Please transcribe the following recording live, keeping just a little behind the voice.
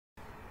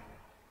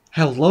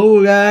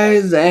Hello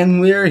guys,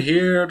 and we're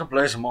here to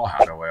play some more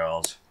Hacker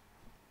Wheels.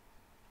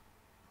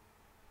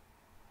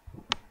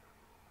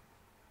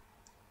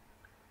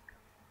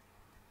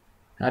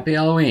 Happy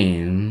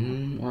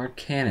Halloween, or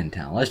Cannon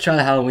Town. Let's try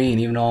the Halloween,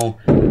 even though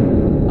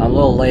I'm a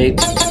little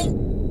late.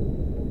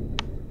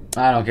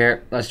 I don't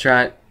care, let's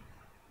try it.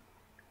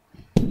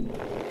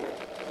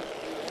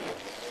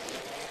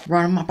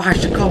 Run my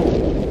bicycle!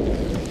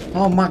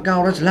 Oh my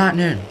god, it's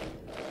lightning!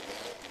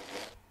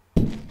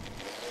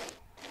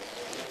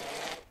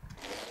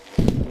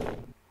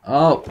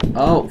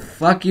 Oh,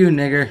 fuck you,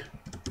 nigger.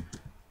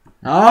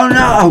 Oh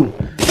no!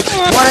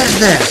 What is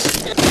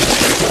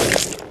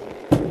this?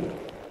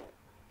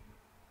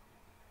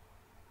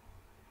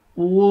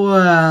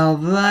 Well,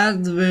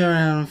 that's very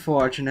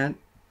unfortunate.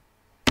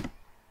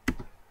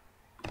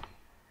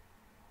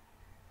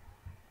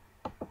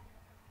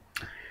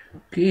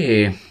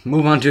 Okay,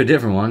 move on to a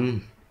different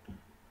one.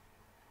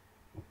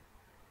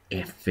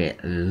 If it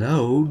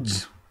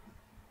loads.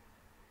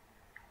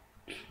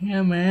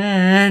 Come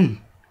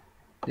on.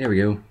 There we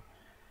go.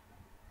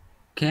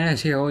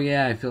 Cannon's here. Oh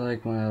yeah, I feel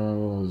like my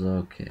level is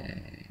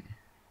okay.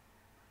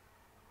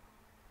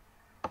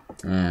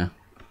 Don't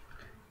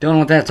know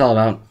what that's all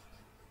about.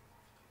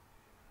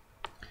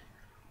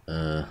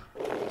 Can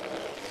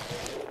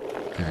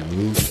I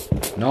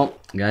move? Nope,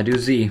 gotta do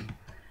Z.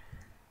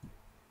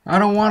 I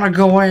don't want to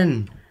go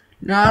in.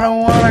 I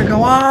don't want to go.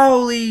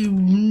 Holy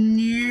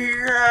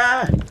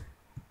yeah.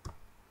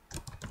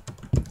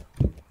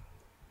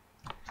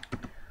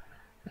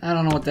 I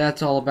don't know what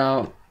that's all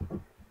about.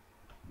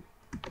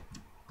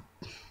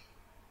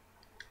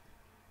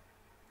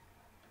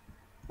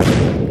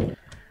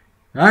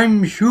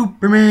 I'm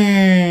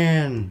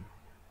Superman.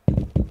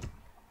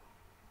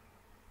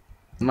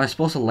 Am I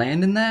supposed to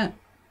land in that?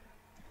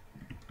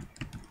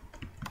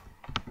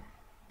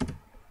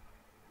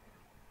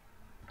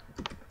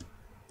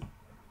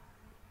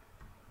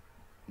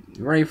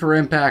 Ready for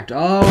impact.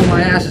 Oh,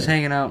 my ass is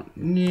hanging out.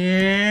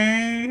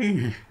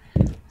 Yeah.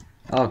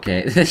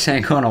 Okay, this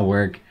ain't gonna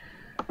work.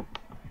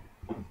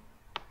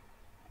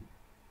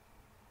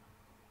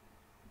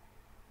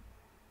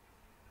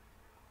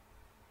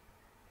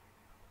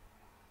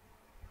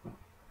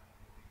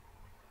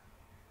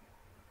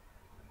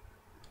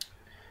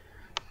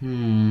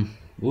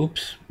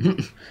 Oops.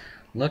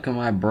 Look at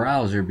my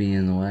browser being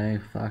in the way.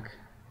 Fuck.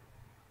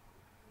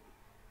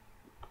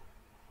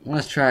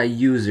 Let's try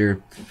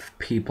user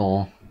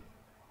people.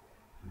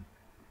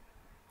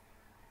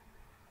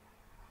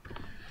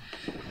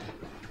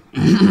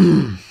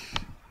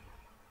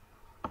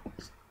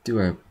 Do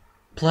a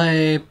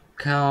play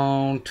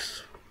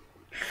count.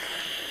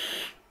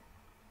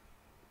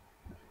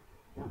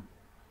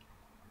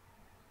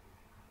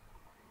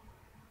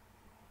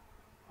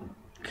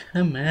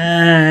 Come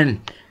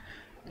on.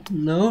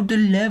 Load the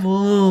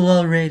level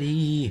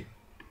already.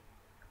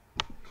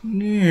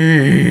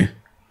 Yeah.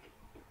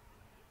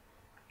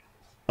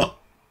 Oh.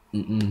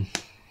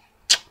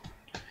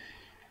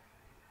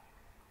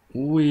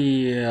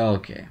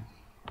 Okay.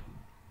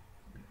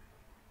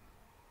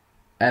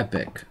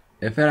 Epic.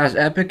 If it has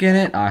epic in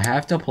it, I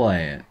have to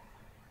play it.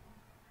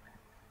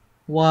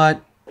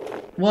 What?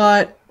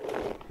 What?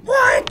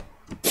 What?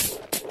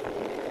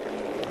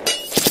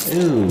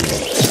 Ooh.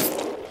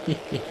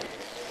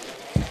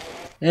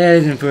 That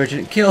is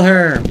unfortunate. Kill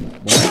her!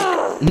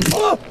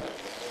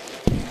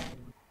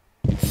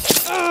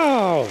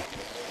 Oh!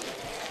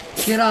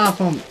 Get off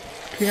him!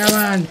 Come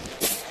on!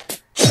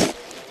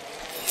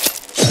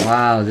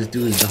 Wow, this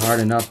dude is hard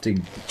enough to...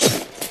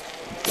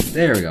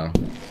 There we go.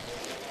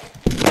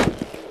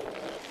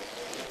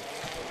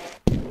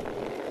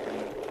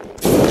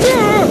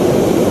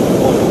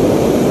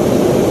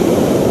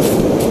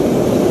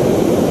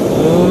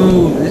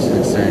 Oh, this is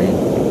exciting.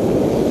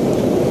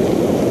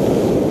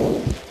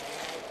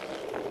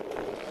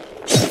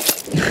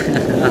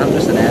 I'm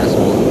just an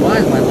asshole. Why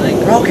is my leg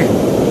broken?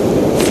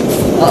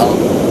 Uh-oh.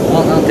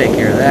 Well, I'll take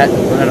care of that.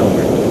 Run it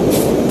over.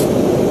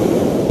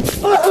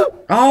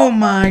 Oh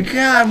my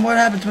god, what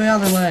happened to my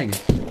other leg?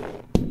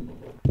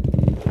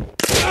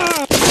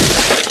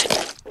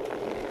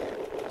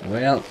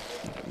 Well,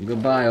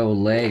 goodbye, old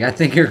leg. I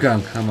think you're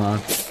gonna come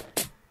on.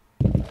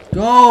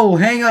 Go!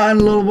 Hang on,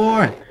 little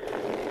boy!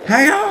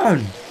 Hang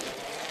on!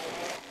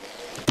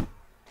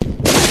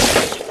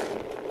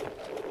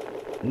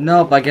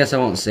 Nope, I guess I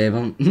won't save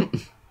him.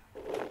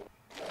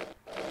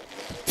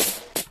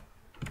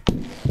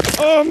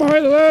 Oh, my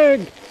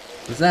leg!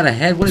 Is that a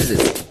head? What is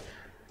it?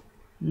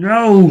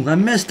 No! I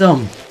missed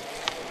him!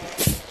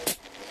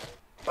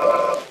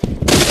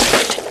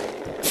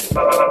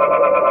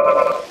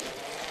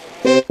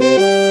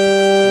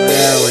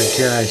 That was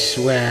just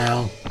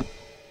swell.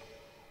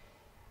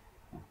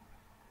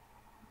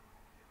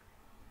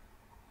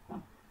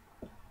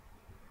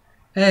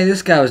 Hey,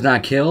 this guy was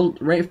not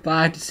killed. Rate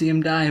 5 to see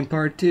him die in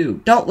part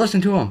 2. Don't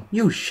listen to him!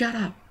 You shut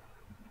up!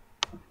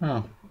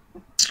 Oh.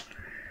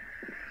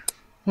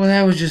 Well,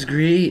 that was just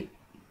great.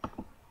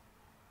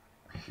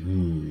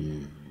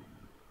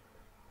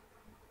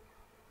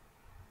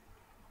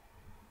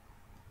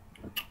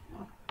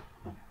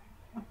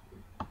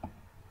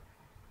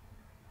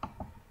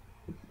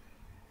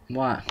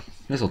 What?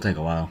 This'll take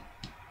a while.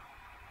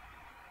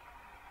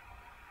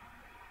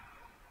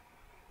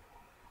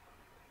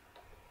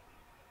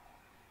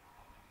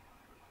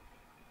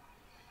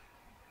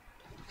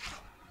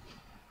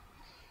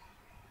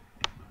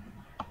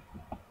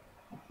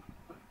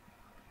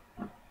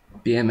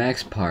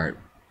 BMX part.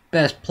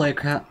 Best play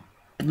count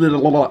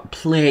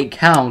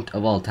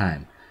of all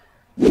time.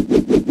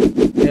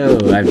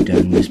 Oh, I've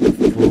done this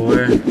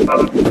before.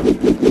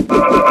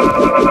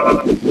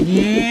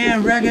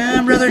 Yeah, rock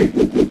on, brother.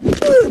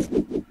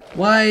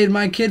 Why did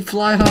my kid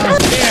fly off?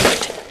 Damn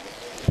it!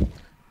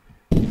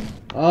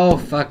 Oh,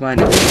 fuck my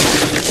nose.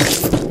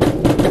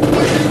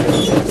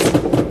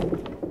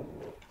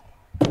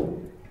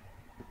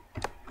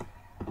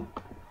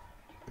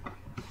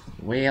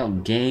 Well,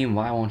 game,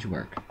 why won't you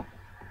work?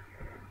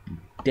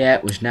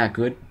 That was not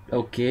good.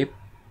 Okay.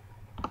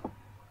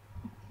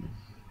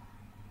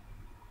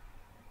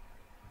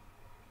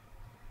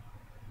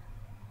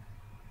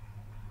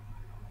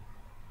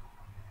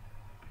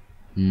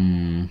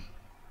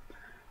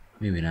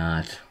 Maybe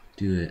not.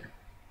 Do it.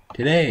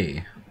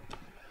 Today.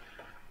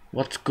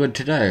 What's good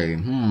today?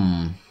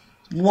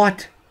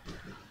 What?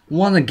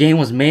 One, the game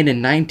was made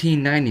in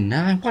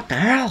 1999? What the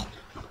hell?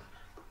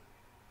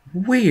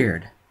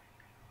 Weird.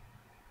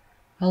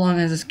 How long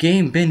has this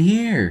game been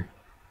here?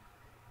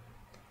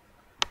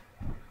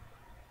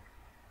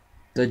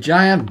 The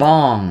giant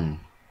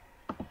bong.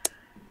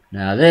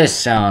 Now this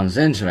sounds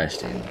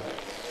interesting.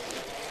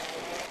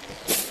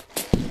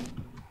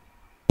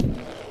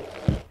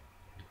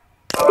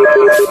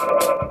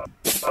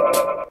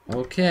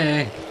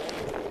 Okay.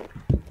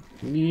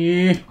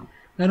 Yeah.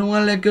 I don't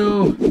want to let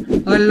go.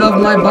 I love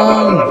my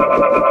bong.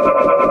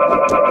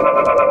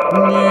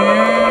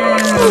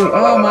 Yeah.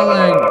 Oh, my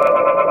leg.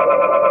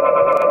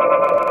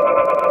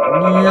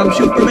 Yeah, I'm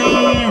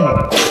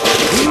Superman.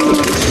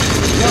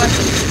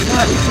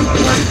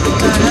 What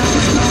the hell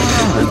is going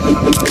on?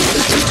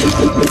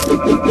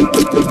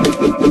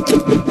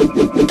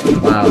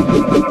 Wow.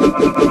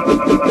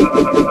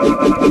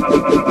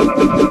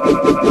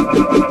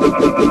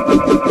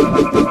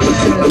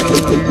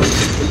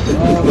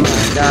 Oh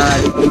my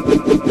god.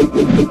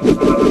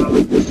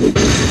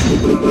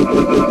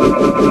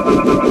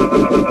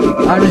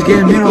 I'm just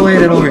getting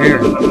mutilated over here.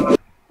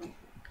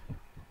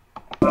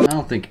 I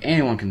don't think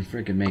anyone can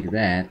freaking make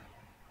that.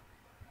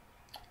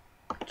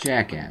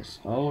 Jackass.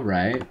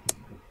 Alright.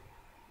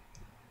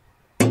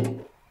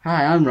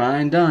 Hi, I'm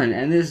Ryan Dunn,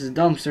 and this is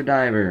Dumpster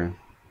Diver.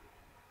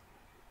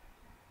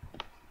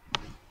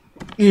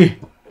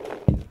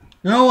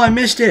 No, I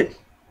missed it.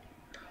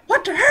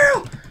 What the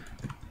hell?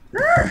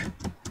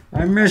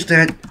 I missed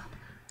it.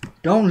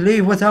 Don't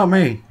leave without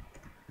me.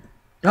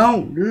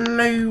 Don't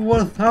leave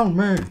without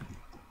me.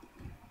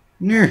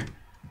 Yeah.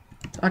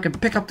 I can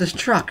pick up this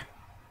truck.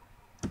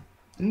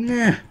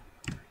 Yeah.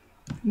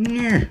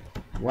 Yeah.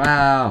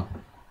 Wow.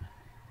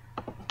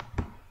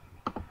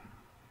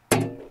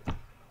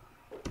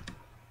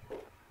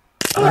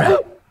 Alright.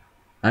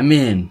 I'm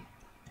in.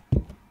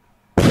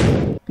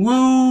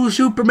 Woo,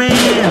 Superman!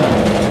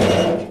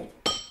 I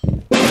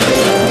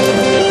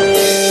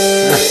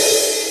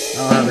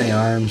don't have any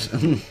arms.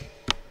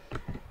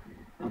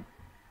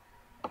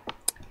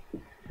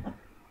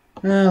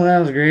 Oh, that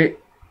was great.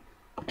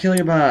 Kill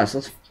your boss.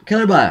 Let's kill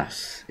your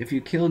boss. If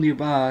you killed your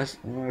boss,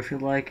 or if you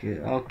like it.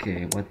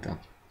 Okay, what the?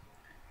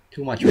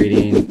 Too much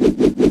reading.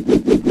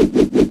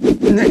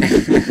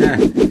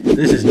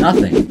 This is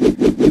nothing.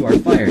 You are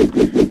fired.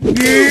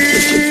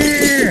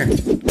 Yeah!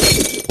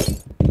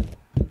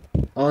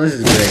 Oh, this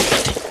is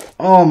great.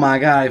 Oh my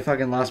god, I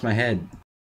fucking lost my head.